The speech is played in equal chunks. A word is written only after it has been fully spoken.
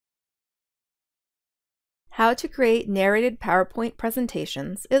How to create narrated PowerPoint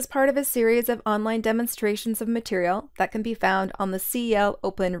presentations is part of a series of online demonstrations of material that can be found on the CEL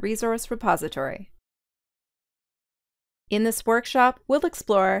Open Resource Repository. In this workshop, we'll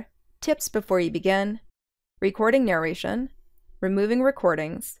explore tips before you begin, recording narration, removing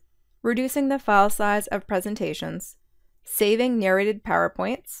recordings, reducing the file size of presentations, saving narrated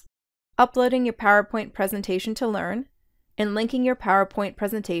PowerPoints, uploading your PowerPoint presentation to Learn, and linking your PowerPoint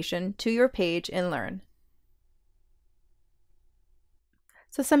presentation to your page in Learn.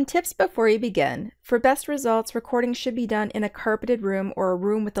 So some tips before you begin. For best results, recording should be done in a carpeted room or a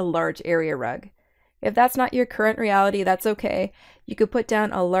room with a large area rug. If that's not your current reality, that's okay. You could put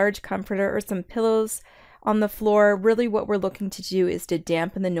down a large comforter or some pillows on the floor. Really what we're looking to do is to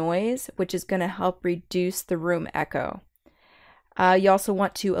dampen the noise, which is going to help reduce the room echo. You also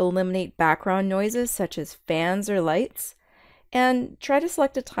want to eliminate background noises such as fans or lights. And try to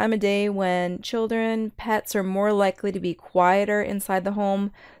select a time of day when children, pets are more likely to be quieter inside the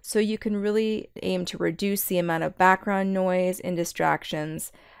home, so you can really aim to reduce the amount of background noise and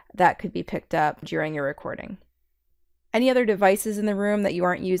distractions that could be picked up during your recording. Any other devices in the room that you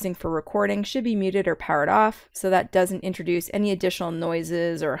aren't using for recording should be muted or powered off, so that doesn't introduce any additional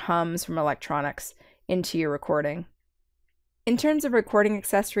noises or hums from electronics into your recording. In terms of recording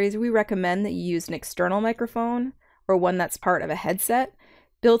accessories, we recommend that you use an external microphone or one that's part of a headset.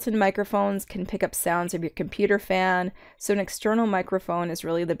 Built-in microphones can pick up sounds of your computer fan, so an external microphone is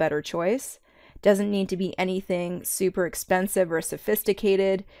really the better choice. Doesn't need to be anything super expensive or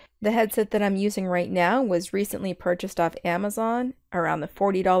sophisticated. The headset that I'm using right now was recently purchased off Amazon around the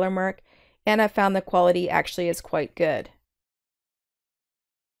 $40 mark, and I found the quality actually is quite good.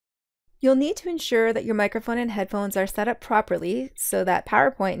 You'll need to ensure that your microphone and headphones are set up properly so that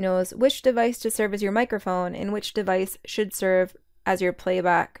PowerPoint knows which device to serve as your microphone and which device should serve as your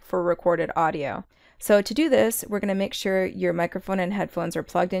playback for recorded audio. So to do this, we're going to make sure your microphone and headphones are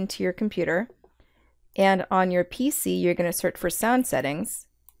plugged into your computer. And on your PC, you're going to search for sound settings.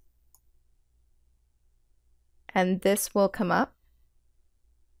 And this will come up.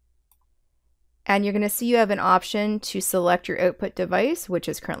 And you're going to see you have an option to select your output device, which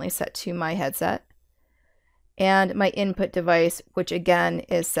is currently set to my headset, and my input device, which again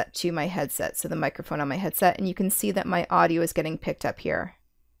is set to my headset, so the microphone on my headset, and you can see that my audio is getting picked up here.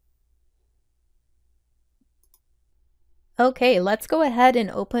 Okay, let's go ahead and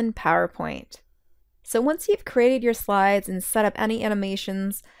open PowerPoint. So once you've created your slides and set up any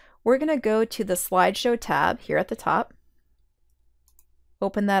animations, we're going to go to the Slideshow tab here at the top.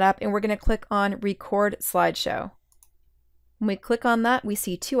 Open that up and we're going to click on Record Slideshow. When we click on that, we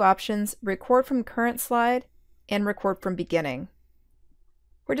see two options, Record from Current Slide and Record from Beginning.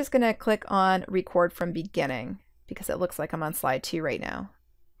 We're just going to click on Record from Beginning because it looks like I'm on slide 2 right now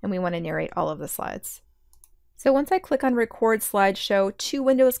and we want to narrate all of the slides. So once I click on Record Slideshow, two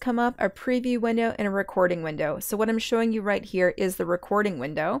windows come up, a preview window and a recording window. So what I'm showing you right here is the recording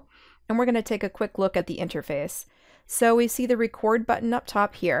window, and we're going to take a quick look at the interface. So we see the record button up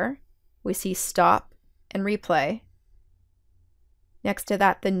top here. We see stop and replay. Next to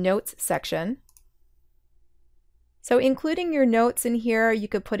that, the notes section. So including your notes in here, you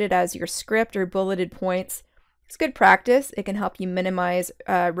could put it as your script or bulleted points. It's good practice. It can help you minimize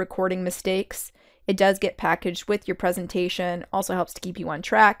recording mistakes. It does get packaged with your presentation, also helps to keep you on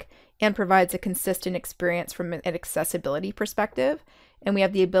track, and provides a consistent experience from an accessibility perspective. And we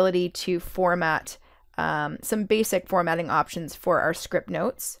have the ability to format some basic formatting options for our script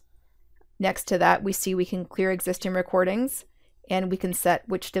notes. Next to that, we see we can clear existing recordings, and we can set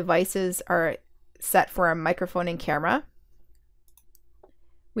which devices are set for our microphone and camera.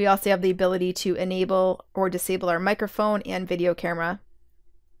 We also have the ability to enable or disable our microphone and video camera.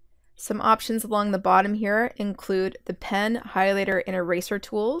 Some options along the bottom here include the pen, highlighter, and eraser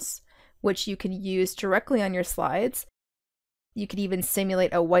tools, which you can use directly on your slides. You could even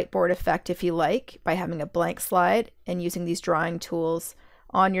simulate a whiteboard effect if you like by having a blank slide and using these drawing tools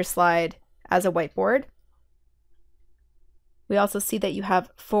on your slide as a whiteboard. We also see that you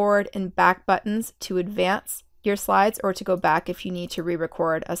have forward and back buttons to advance your slides or to go back if you need to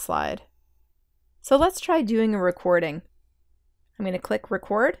re-record a slide. So let's try doing a recording. I'm going to click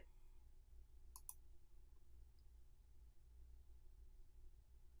record.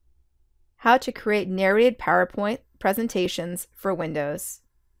 How to create narrated PowerPoint presentations for Windows.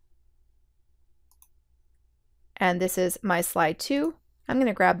 And this is my slide 2. I'm going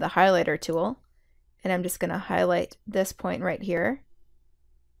to grab the highlighter tool and I'm just going to highlight this point right here.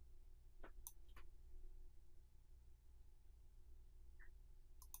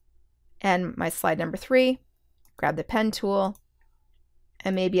 And my slide number 3, grab the pen tool,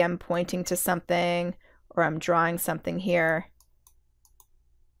 and maybe I'm pointing to something or I'm drawing something here.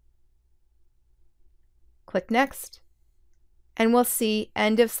 Click Next, and we'll see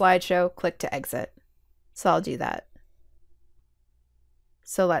End of Slideshow, click to exit. So I'll do that.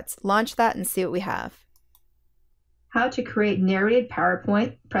 So let's launch that and see what we have. How to create narrated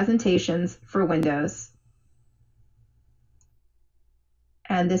PowerPoint presentations for Windows.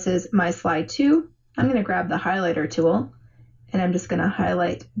 And this is my slide 2. I'm going to grab the highlighter tool, and I'm just going to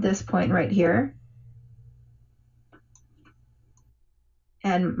highlight this point right here.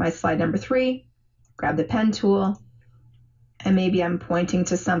 And my slide number 3, grab the pen tool, and maybe I'm pointing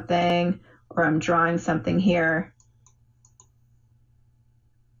to something or I'm drawing something here.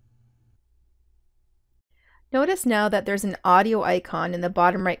 Notice now that there's an audio icon in the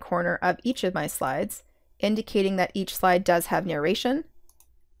bottom right corner of each of my slides, indicating that each slide does have narration.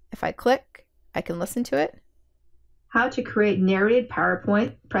 If I click, I can listen to it. How to create narrated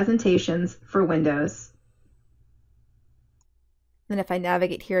PowerPoint presentations for Windows. Then if I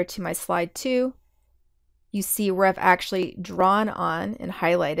navigate here to my slide 2, you see where I've actually drawn on and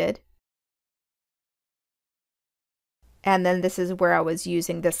highlighted. And then this is where I was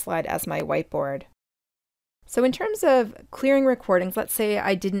using this slide as my whiteboard. So in terms of clearing recordings, let's say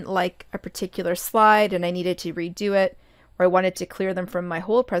I didn't like a particular slide and I needed to redo it, or I wanted to clear them from my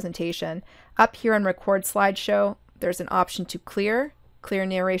whole presentation. Up here on Record Slideshow, there's an option to clear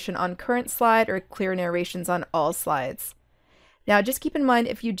narration on current slide, or clear narrations on all slides. Now just keep in mind,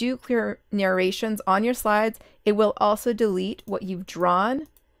 if you do clear narrations on your slides, it will also delete what you've drawn.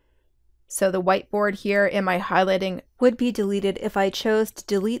 So the whiteboard here in my highlighting would be deleted if I chose to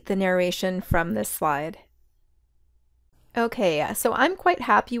delete the narration from this slide. Okay, so I'm quite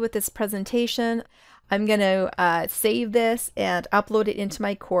happy with this presentation. I'm going to save this and upload it into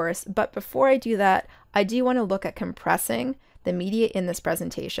my course, but before I do that, I do want to look at compressing the media in this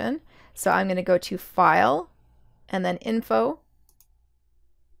presentation. So I'm going to go to File and then Info,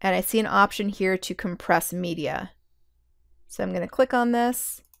 and I see an option here to compress media. So I'm going to click on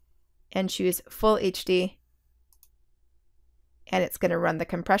this and choose Full HD, and it's going to run the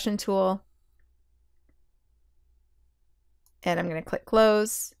compression tool. And I'm going to click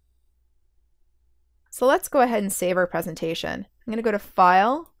Close. So let's go ahead and save our presentation. I'm going to go to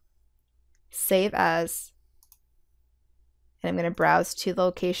File, Save As, and I'm going to browse to the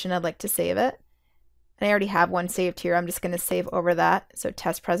location I'd like to save it. And I already have one saved here. I'm just going to save over that. So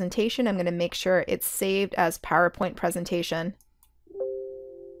Test Presentation, I'm going to make sure it's saved as PowerPoint Presentation.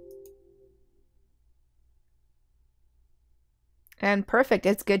 And perfect,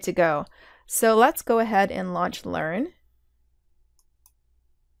 it's good to go. So let's go ahead and launch Learn.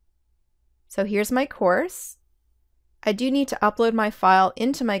 So here's my course. I do need to upload my file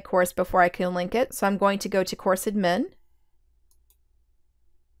into my course before I can link it, so I'm going to go to Course Admin,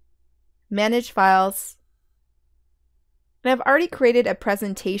 Manage Files, and I've already created a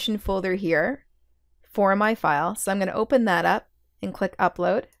presentation folder here for my file, so I'm going to open that up and click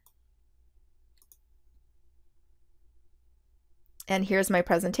Upload. And here's my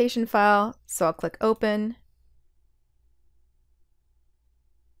presentation file, so I'll click Open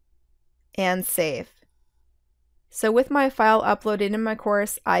and Save. So with my file uploaded in my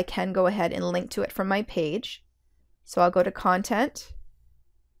course, I can go ahead and link to it from my page. So I'll go to Content.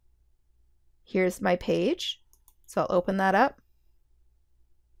 Here's my page. So I'll open that up.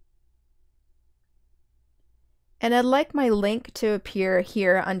 And I'd like my link to appear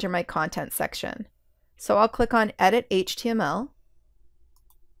here under my Content section. So I'll click on Edit HTML.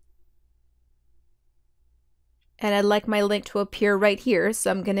 And I'd like my link to appear right here, so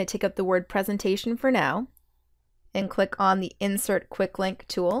I'm going to take up the word presentation for now and click on the Insert Quick Link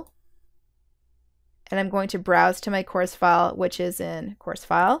tool. And I'm going to browse to my course file, which is in Course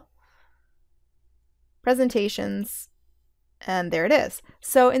File, Presentations, and there it is.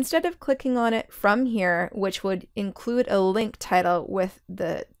 So instead of clicking on it from here, which would include a link title with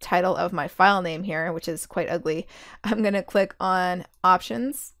the title of my file name here, which is quite ugly, I'm going to click on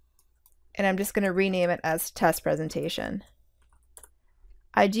Options, and I'm just going to rename it as Test Presentation.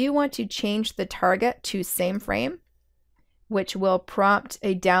 I do want to change the target to Same Frame, which will prompt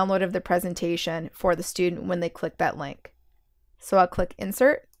a download of the presentation for the student when they click that link. So I'll click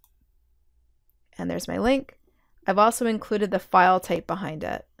Insert, and there's my link. I've also included the file type behind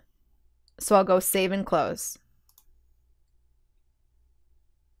it. So I'll go Save and Close.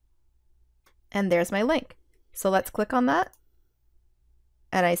 And there's my link. So let's click on that.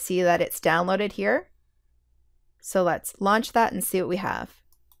 And I see that it's downloaded here. So let's launch that and see what we have.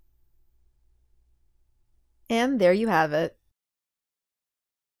 And there you have it.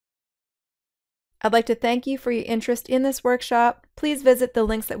 I'd like to thank you for your interest in this workshop. Please visit the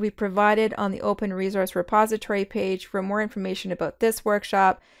links that we've provided on the Open Resource Repository page for more information about this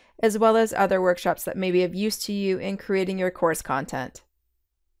workshop, as well as other workshops that may be of use to you in creating your course content.